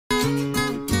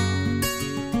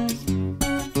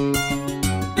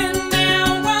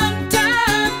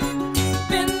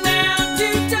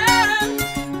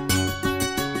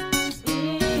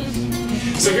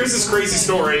crazy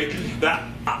story that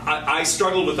I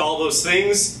struggled with all those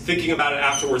things, thinking about it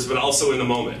afterwards, but also in the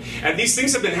moment. And these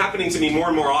things have been happening to me more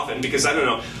and more often because, I don't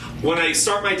know, when I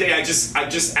start my day, I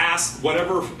just ask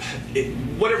whatever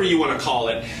you want to call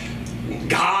it,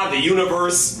 God, the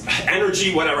universe,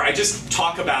 energy, whatever. I just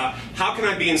talk about how can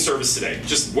I be in service today?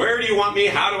 Just where do you want me?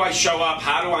 How do I show up?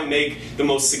 How do I make the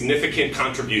most significant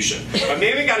contribution? But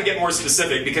maybe I got to get more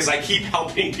specific because I keep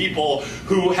helping people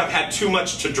who have had too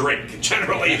much to drink,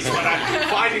 generally is what I'm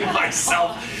finding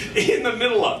myself in the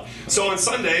middle of. So on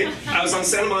Sunday, I was on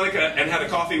Santa Monica and had a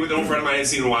coffee with an old friend of mine I hadn't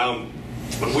seen in a while.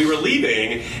 We were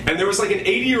leaving, and there was like an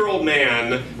 80-year-old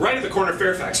man right at the corner of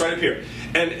Fairfax, right up here.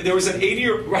 And there was an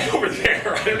 80-year-old, right over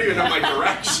there, I don't even know my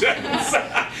directions.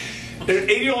 An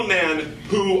 80-year-old man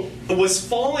who was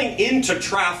falling into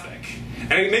traffic.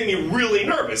 And it made me really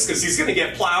nervous because he's going to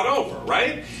get plowed over,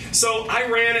 right? So I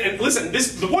ran, and listen,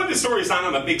 the point of the story is not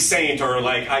I'm a big saint or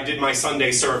like I did my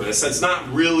Sunday service. That's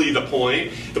not really the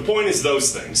point. The point is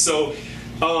those things. So,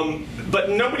 but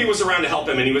nobody was around to help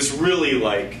him, and he was really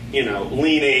like, you know,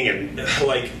 leaning and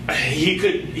like he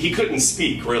couldn't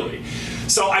speak really.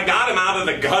 So I got him out of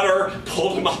the gutter,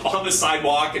 pulled him up on the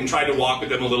sidewalk, and tried to walk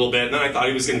with him a little bit. And then I thought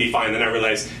he was going to be fine. Then I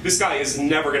realized this guy is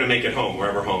never going to make it home,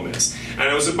 wherever home is. And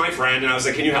I was with my friend, and I was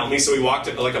like, "Can you help me?" So we walked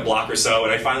like a block or so,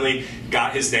 and I finally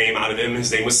got his name out of him.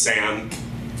 His name was Sam.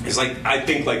 He's like, I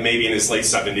think like maybe in his late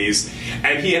 70s.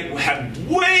 And he had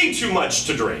way too much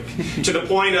to drink, to the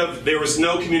point of there was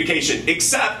no communication.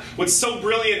 Except what's so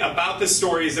brilliant about this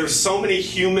story is there's so many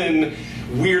human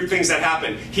weird things that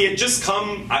happen. He had just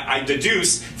come, I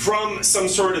deduced, from some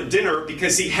sort of dinner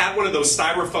because he had one of those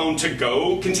styrofoam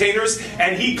to-go containers,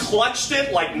 and he clutched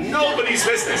it like nobody's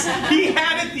business. He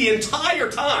had it the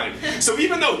entire time. So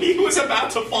even though he was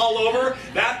about to fall over,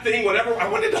 that thing, whatever,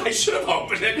 I should have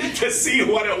opened it to see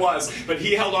what it was, but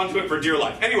he held onto it for dear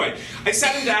life. Anyway, I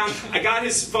sat him down, I got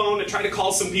his phone to try to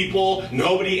call some people,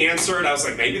 nobody answered. I was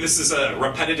like, maybe this is a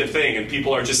repetitive thing and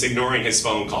people are just ignoring his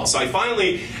phone call. So I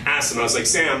finally asked him, I was like,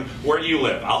 Sam, where do you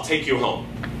live? I'll take you home.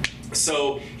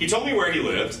 So he told me where he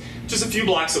lived, just a few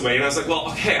blocks away, and I was like, well,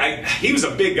 okay, he was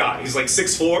a big guy. He's like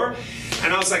 6'4",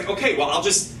 and I was like, okay, well, I'll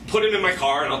just put him in my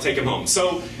car and I'll take him home.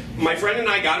 So my friend and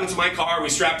I got into my car, we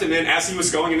strapped him in. As he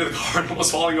was going into the car and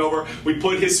almost falling over, we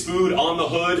put his food on the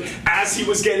hood. As he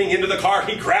was getting into the car,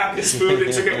 he grabbed his food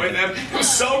and took it with him. It was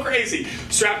so crazy.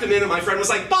 Strapped him in, and my friend was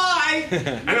like, bye!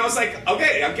 And I was like,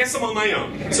 okay, I guess I'm on my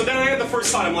own. So then I had the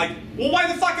first thought, I'm like, well,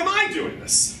 why the fuck am I doing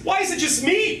this? Why is it just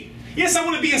me? Yes, I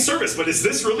want to be in service, but is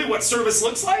this really what service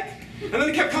looks like? And then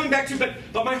it kept coming back to,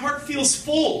 but my heart feels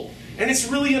full, and it's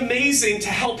really amazing to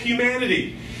help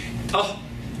humanity.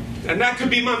 And that could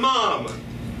be my mom,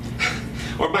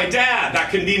 or my dad.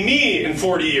 That could be me in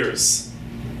 40 years.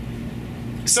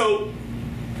 So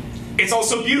it's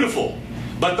also beautiful,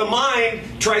 but the mind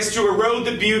tries to erode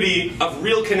the beauty of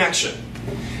real connection.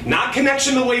 Not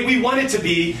connection the way we want it to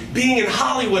be, being in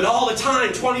Hollywood all the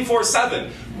time,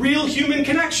 24/7. Real human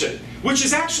connection, which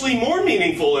is actually more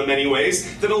meaningful in many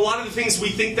ways than a lot of the things we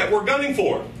think that we're gunning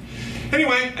for.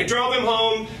 Anyway, I drove him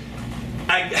home.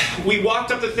 We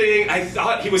walked up the thing. I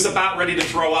thought he was about ready to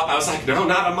throw up. I was like, no,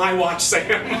 not on my watch, Sam.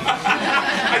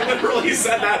 I literally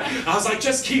said that. I was like,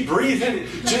 just keep breathing.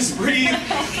 Just breathe.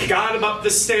 I got him up the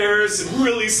stairs,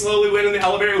 really slowly went in the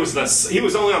elevator. He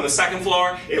was only on the second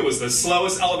floor. It was the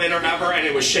slowest elevator ever, and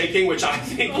it was shaking, which I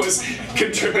think was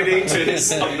contributing to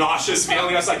his nauseous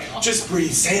feeling. I was like, just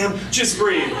breathe, Sam. Just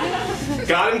breathe.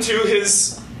 Got him to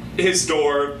his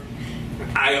door.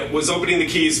 I was opening the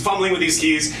keys, fumbling with these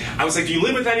keys. I was like, do you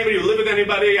live with anybody? Do you live with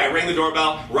anybody? I rang the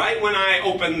doorbell. Right when I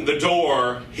opened the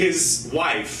door, his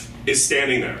wife is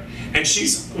standing there. And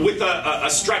she's with a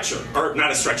stretcher, or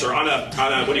not a stretcher, on a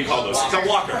what do you call those? It's a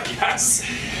walker, yes.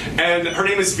 And her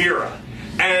name is Vera.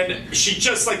 And she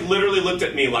just like literally looked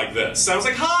at me like this. And I was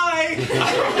like, hi!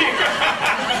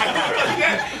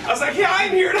 I was like, yeah,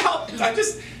 I'm here to help.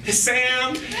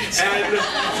 Sam.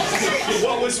 And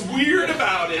what was weird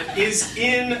about it is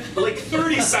in like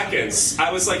 30 seconds,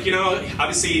 I was like, you know,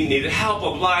 obviously he needed help,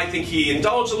 blah, blah, blah. I think he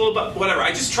indulged a little bit, whatever.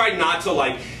 I just tried not to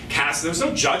like cast, there was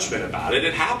no judgment about it.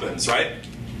 It happens, right?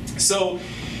 So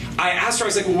I asked her, I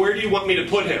was like, well, where do you want me to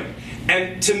put him?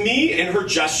 And to me, in her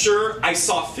gesture, I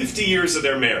saw 50 years of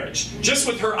their marriage. Just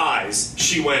with her eyes,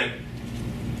 she went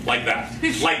like that.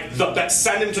 Like, that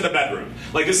send him to the bedroom.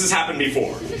 Like, this has happened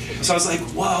before. So I was like,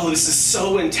 whoa, this is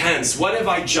so intense. What have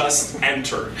I just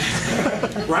entered?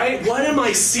 Right? What am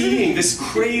I seeing? This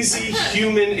crazy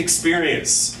human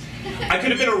experience. I could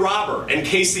have been a robber and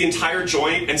cased the entire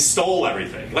joint and stole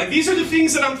everything. Like, these are the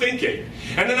things that I'm thinking.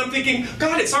 And then I'm thinking,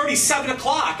 God, it's already 7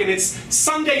 o'clock and it's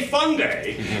Sunday fun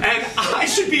day. And I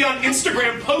should be on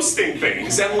Instagram posting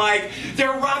things. And like,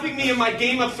 they're robbing me of my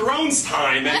Game of Thrones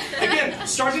time. And again,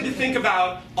 starting to think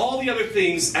about all the other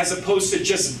things as opposed to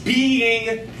just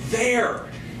being there.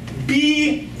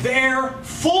 Be there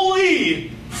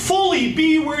fully. Fully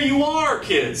be where you are,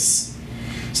 kids.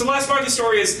 So the last part of the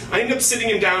story is I ended up sitting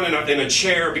him down in a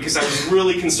chair because I was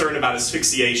really concerned about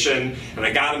asphyxiation, and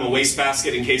I got him a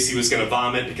wastebasket in case he was going to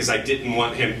vomit because I didn't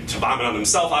want him to vomit on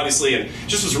himself, obviously, and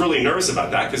just was really nervous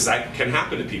about that because that can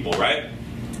happen to people, right?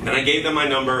 And I gave them my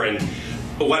number and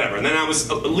whatever, and then I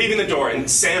was leaving the door, and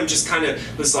Sam just kind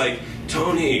of was like,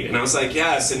 Tony, and I was like,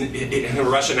 yes, and in a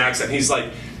Russian accent, he's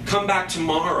like, come back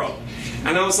tomorrow.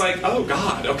 And I was like, oh,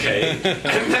 God, okay. And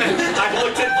then I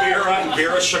looked at Vera, and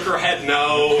Vera shook her head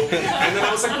no. And then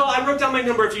I was like, well, I wrote down my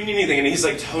number if you need anything. And he's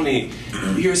like, Tony,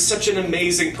 you're such an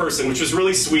amazing person, which was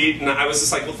really sweet. And I was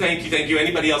just like, well, thank you.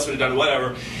 Anybody else would have done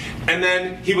whatever. And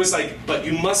then he was like, but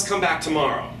you must come back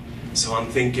tomorrow. So I'm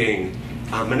thinking,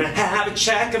 I'm going to have a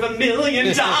check of $1 million.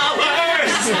 That's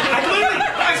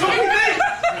what I think.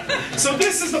 So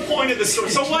this is the point of the story.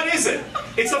 So what is it?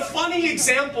 It's a funny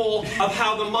example of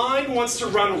how the mind wants to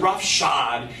run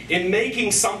roughshod in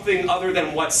making something other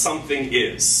than what something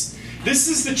is. This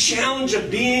is the challenge of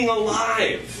being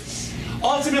alive.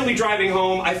 Ultimately, driving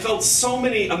home, I felt so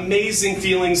many amazing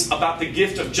feelings about the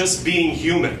gift of just being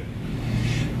human.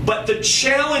 But the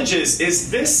challenge is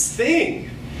this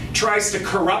thing tries to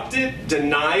corrupt it,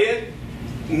 deny it,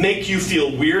 make you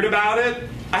feel weird about it.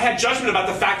 I had judgment about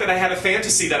the fact that I had a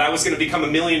fantasy that I was going to become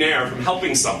a millionaire from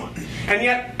helping someone. And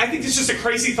yet, I think it's just a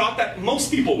crazy thought that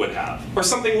most people would have, or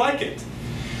something like it.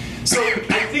 So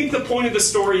I think the point of the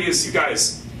story is, you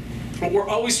guys, we're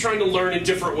always trying to learn in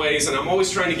different ways, and I'm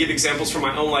always trying to give examples from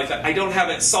my own life that I don't have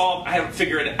it solved, I haven't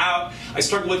figured it out. I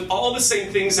struggle with all the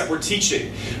same things that we're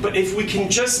teaching. But if we can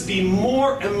just be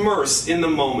more immersed in the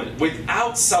moment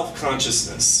without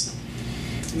self-consciousness,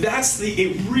 that's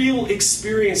the real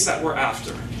experience that we're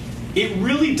after. It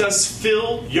really does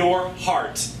fill your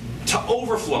heart to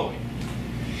overflowing.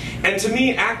 And to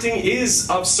me, acting is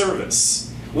of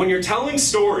service. When you're telling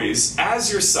stories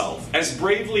as yourself, as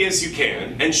bravely as you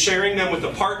can, and sharing them with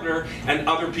a partner and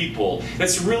other people,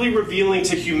 that's really revealing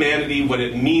to humanity what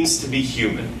it means to be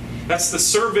human. That's the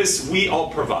service we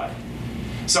all provide.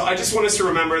 So I just want us to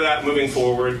remember that moving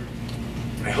forward.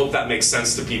 I hope that makes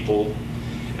sense to people.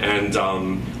 And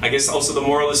I guess also the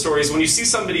moral of the story is when you see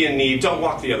somebody in need, don't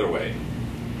walk the other way.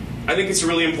 I think it's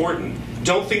really important.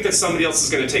 Don't think that somebody else is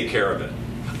going to take care of it.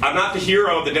 I'm not the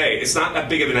hero of the day. It's not that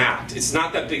big of an act. It's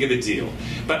not that big of a deal.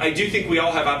 But I do think we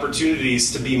all have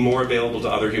opportunities to be more available to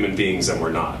other human beings than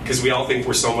we're not. Because we all think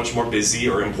we're so much more busy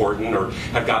or important or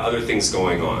have got other things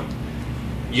going on.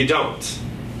 You don't.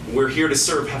 We're here to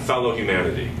serve fellow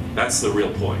humanity. That's the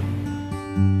real point.